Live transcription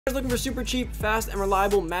If you're looking for super cheap, fast, and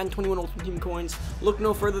reliable Madden 21 Ultimate Team coins, look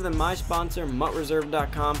no further than my sponsor,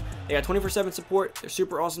 MUTReserve.com. They got 24/7 support. They're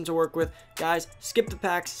super awesome to work with. Guys, skip the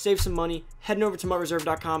packs, save some money, head over to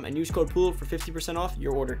MUTReserve.com and use code Poodle for 50% off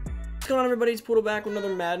your order. What's going on, everybody? It's Poodle back with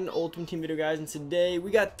another Madden Ultimate Team video, guys, and today we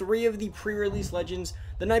got 3 of the pre-release legends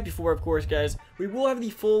the night before, of course, guys. We will have the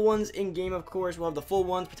full ones in game, of course. We'll have the full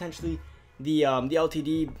ones, potentially the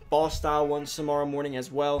LTD ball style ones tomorrow morning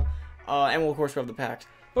as well, and we'll, of course, have the packs.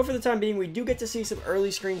 But for the time being, we do get to see some early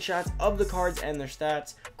screenshots of the cards and their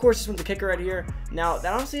stats. Of course, this one's a kicker right here. Now,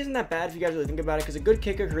 that honestly isn't that bad if you guys really think about it, because a good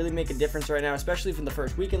kicker can really make a difference right now, especially from the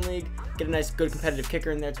first weekend league. Get a nice, good competitive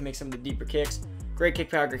kicker in there to make some of the deeper kicks. Great kick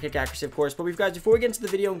power, great kick accuracy, of course. But guys, before we get into the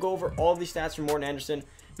video and go over all of these stats from Morten Anderson,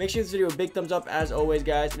 make sure this video a big thumbs up as always,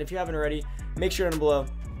 guys. And if you haven't already, make sure down below,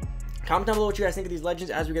 comment down below what you guys think of these legends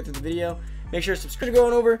as we get through the video. Make sure to subscribe.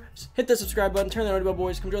 Going over, hit the subscribe button, turn that on,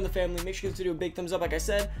 boys. Come join the family. Make sure you give this video a big thumbs up, like I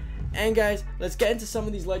said. And guys, let's get into some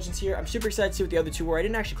of these legends here. I'm super excited to see what the other two were. I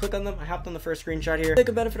didn't actually click on them. I hopped on the first screenshot here. They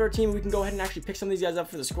could benefit our team. We can go ahead and actually pick some of these guys up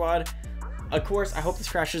for the squad. Of course, I hope this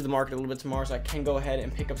crashes the market a little bit tomorrow so I can go ahead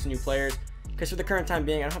and pick up some new players. Because for the current time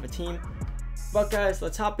being, I don't have a team. But guys,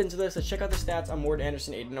 let's hop into this. Let's check out the stats on Morten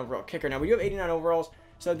Anderson, 89 overall kicker. Now, we do have 89 overalls,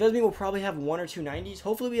 so that does mean we'll probably have 1 or 2 90s.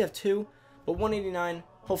 Hopefully, we have 2, but 189.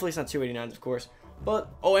 Hopefully, it's not 2 89s, of course.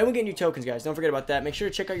 But, oh, and we get new tokens, guys. Don't forget about that. Make sure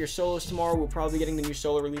to check out your solos tomorrow. We'll probably be getting the new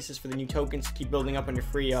solo releases for the new tokens to keep building up on your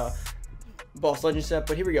free Boss Legend set.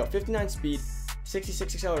 But here we go. 59 speed,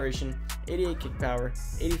 66 acceleration, 88 kick power,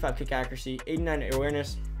 85 kick accuracy, 89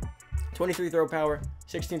 awareness, 23 throw power,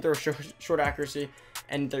 16 throw short accuracy,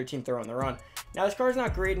 and 13 throw on the run. Now, this card's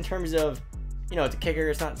not great in terms of, you know, it's a kicker.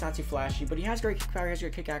 It's not too flashy, but he has great kick power. He has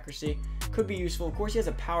great kick accuracy. Could be useful. Of course, he has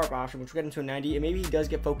a power-up option, which we'll get into a 90, and maybe he does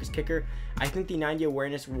get focus kicker. I think the 90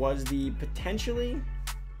 awareness was potentially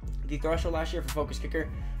the threshold last year for focus kicker.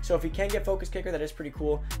 So if he can get focus kicker, that is pretty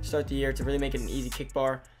cool to start the year to really make it an easy kick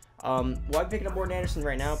bar. Will I be picking up Morten Anderson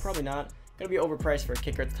right now? Probably not. Gonna be overpriced for a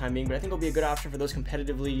kicker at the time being, but I think it'll be a good option for those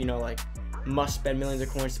competitively, you know, like must spend millions of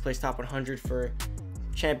coins to place top 100 for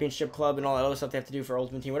championship club and all that other stuff they have to do for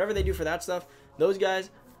Ultimate Team. Whatever they do for that stuff, those guys,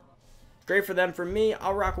 great for them. For me,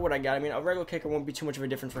 I'll rock with what I got. I mean, a regular kicker won't be too much of a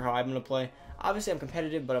difference for how I'm going to play. Obviously, I'm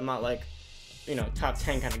competitive, but I'm not like, you know, top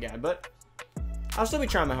 10 kind of guy. But I'll still be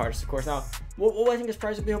trying my hardest, of course. Now, what I think his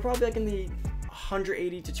price will be, he'll probably be like in the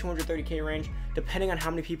 180 to 230K range, depending on how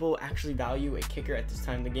many people actually value a kicker at this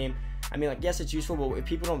time in the game. I mean, like, yes, it's useful, but if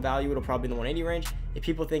people don't value it, it'll probably be in the 180 range. If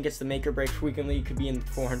people think it's the make or break for weekend league, it could be in the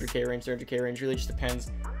 400K range, 300K range. Really just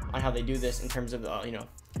depends on how they do this in terms of, you know,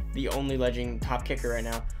 the only legend top kicker right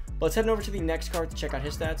now. But let's head over to the next card to check out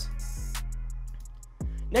his stats.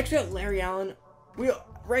 Next, we got Larry Allen.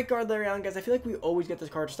 Right guard Larry Allen, guys. I feel like we always get this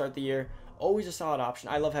card to start the year. Always a solid option.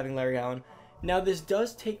 I love having Larry Allen. Now, this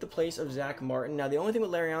does take the place of Zach Martin. Now, the only thing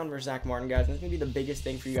with Larry Allen versus Zach Martin, guys, and this is going to be the biggest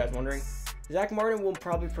thing for you guys wondering, Zach Martin will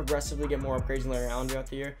probably progressively get more upgrades than Larry Allen throughout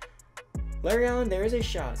the year. Larry Allen, there is a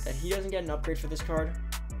shot that he doesn't get an upgrade for this card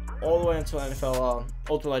all the way until NFL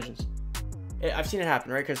Ultimate Legends. I've seen it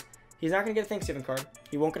happen, right? Because he's not going to get a Thanksgiving card.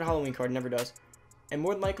 He won't get a Halloween card. Never does. And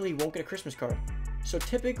more than likely, he won't get a Christmas card. So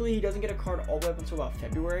typically, he doesn't get a card all the way up until about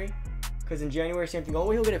February. Because in January, same thing. The only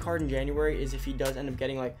way he'll get a card in January is if he does end up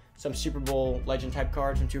getting like some Super Bowl legend type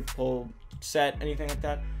card, some Super Bowl set, anything like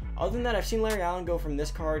that. Other than that, I've seen Larry Allen go from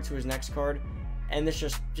this card to his next card, and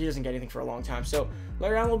he doesn't get anything for a long time. So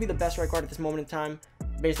Larry Allen will be the best right guard at this moment in time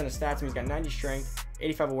based on his stats. He's got 90 strength,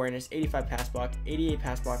 85 awareness, 85 pass block, 88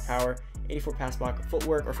 pass block power, 84 pass block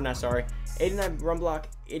footwork or finesse, sorry, 89 run block,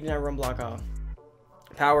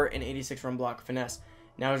 power, and 86 run block finesse.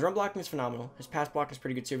 Now, his run blocking is phenomenal. His pass block is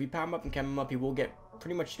pretty good too. If you power him up and chem him up, he will get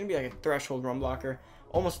pretty much, he's going to be like a threshold run blocker,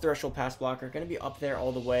 almost a threshold pass blocker, going to be up there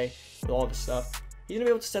all the way with all this stuff. He's going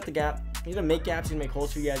to be able to set the gap. He's going to make gaps, he's going to make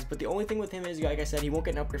holes for you guys. But the only thing with him is, like I said, he won't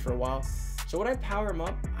get an upgrade for a while. So would I power him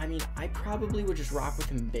up? I mean, I probably would just rock with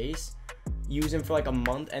him base, use him for like a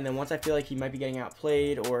month, and then once I feel like he might be getting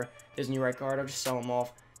outplayed or there's a new right guard, I'll just sell him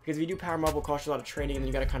off. Because if you do power him up, it'll cost you a lot of training, and then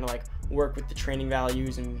you got to kind of like work with the training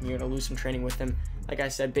values, and you're going to lose some training with him. Like I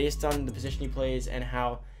said, based on the position he plays and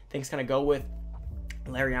how things kind of go with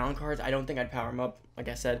Larry Allen cards, I don't think I'd power him up. Like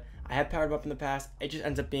I said, I have powered him up in the past. It just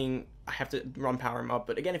ends up being I have to run power him up.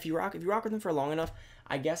 But again, if you rock with him for long enough,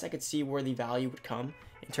 I guess I could see where the value would come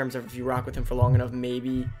in terms of if you rock with him for long enough,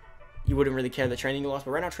 maybe you wouldn't really care the training you lost.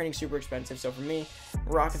 But right now, training's super expensive. So for me,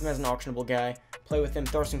 rock with him as an auctionable guy, play with him,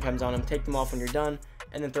 throw some chems on him, take them off when you're done,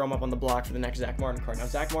 and then throw him up on the block for the next Zach Martin card. Now,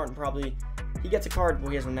 Zach Martin probably, he gets a card, well,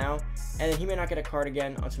 he has one now, and then he may not get a card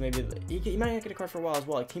again until maybe, he might not get a card for a while as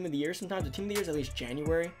well, like Team of the Year sometimes, but Team of the Year is at least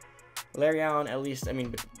January. Larry Allen, at least, I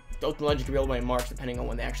mean, the Ultimate Legend could be all the way in March, depending on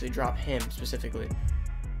when they actually drop him specifically.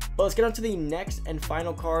 But let's get on to the next and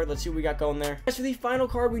final card. Let's see what we got going there. As for the final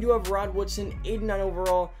card, we do have Woodson, 89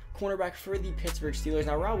 overall, cornerback for the Pittsburgh Steelers.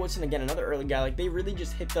 Now, Woodson, again, another early guy. Like, they really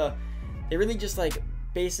just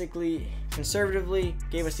basically conservatively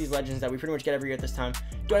gave us these legends that we pretty much get every year at this time.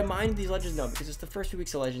 Do I mind these legends? No, because it's the first few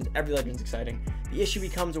weeks of legends. Every legend's exciting. The issue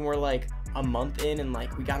becomes when we're like a month in and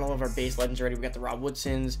like we got all of our base legends already. We got the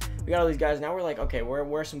Woodsons, we got all these guys. Now we're like, okay, where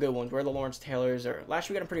are some good ones? Where are the Lawrence Taylors? Or last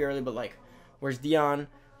year we got them pretty early, but like, where's Dion?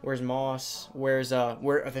 Where's Moss? Where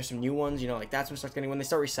are there some new ones? You know, like that's when it starts getting, when they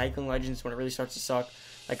start recycling legends, when it really starts to suck,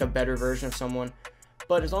 like a better version of someone.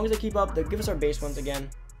 But as long as they keep up, they'll give us our base ones again.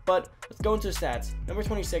 But let's go into the stats. Number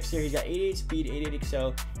 26 here, he's got 88 speed, 88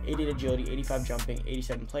 excel, 88 agility, 85 jumping,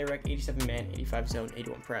 87 play rec, 87 man, 85 zone,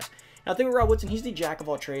 81 press. Now, the thing with Woodson, he's the jack of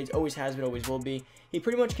all trades, always has been, always will be. He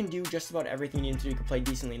pretty much can do just about everything you need to do. He can play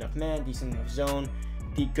decently enough man, decent enough zone,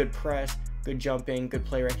 good press, good jumping, good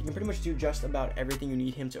play rec. He can pretty much do just about everything you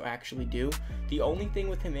need him to actually do. The only thing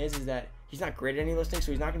with him is that he's not great at any of those things,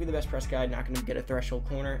 so he's not going to be the best press guy, not going to get a threshold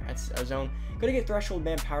corner at a zone. Going to get threshold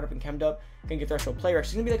man powered up and chemmed up. Going to get threshold play rec. So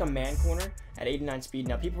he's going to be like a man corner at 89 speed.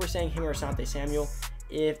 Now, people were saying him or Asante Samuel.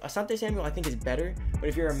 If Asante Samuel, I think, is better, but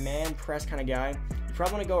if you're a man press kind of guy, you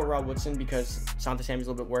probably want to go with Woodson because Asante Samuel's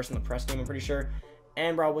a little bit worse in the press game, I'm pretty sure.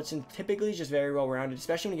 And Woodson typically is just very well rounded,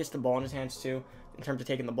 especially when he gets the ball in his hands too, in terms of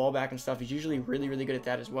taking the ball back and stuff. He's usually really, really good at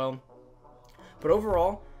that as well. But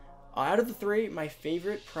overall, out of the three, my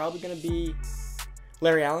favorite probably going to be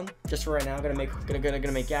Larry Allen, just for right now. Gonna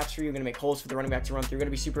make gaps for you. Gonna make holes for the running back to run through. Gonna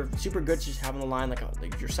be super good to just have on the line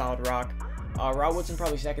like your solid rock. Woodson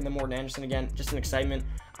probably second, then Morten Anderson again. Just an excitement.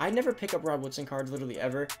 I never pick up Woodson cards literally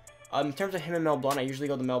ever. In terms of him and Mel Blount, I usually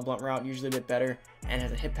go the Mel Blount route, usually a bit better, and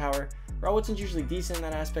has a hit power. Woodson's usually decent in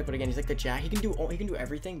that aspect, but again, he's like the jack. He can do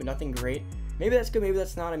everything, but nothing great. Maybe that's good, maybe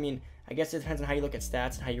that's not. I mean, I guess it depends on how you look at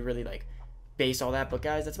stats and how you really like base all that. But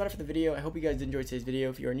guys, that's about it for the video. I hope you guys did enjoy today's video.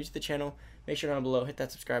 If you are new to the channel, make sure down below, hit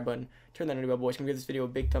that subscribe button, turn that notification bell, boys. Can give this video a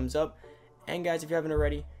big thumbs up. And guys, if you haven't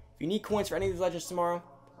already, if you need coins for any of these legends tomorrow,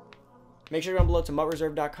 make sure down below to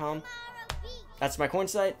muttreserve.com. That's my coin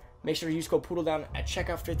site. Make sure to use code Poodle down at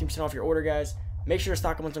checkout, 15% off your order, guys. Make sure to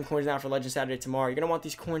stock up on some coins now for Legend Saturday tomorrow. You're gonna want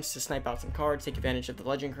these coins to snipe out some cards, take advantage of the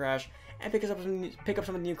Legend Crash, and pick up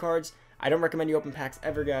some of the new cards. I don't recommend you open packs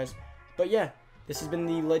ever, guys. But yeah, this has been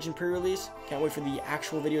the Legend pre-release. Can't wait for the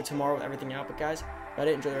actual video tomorrow with everything out. But guys, about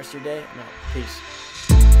it. Enjoy the rest of your day. I'm out. Peace.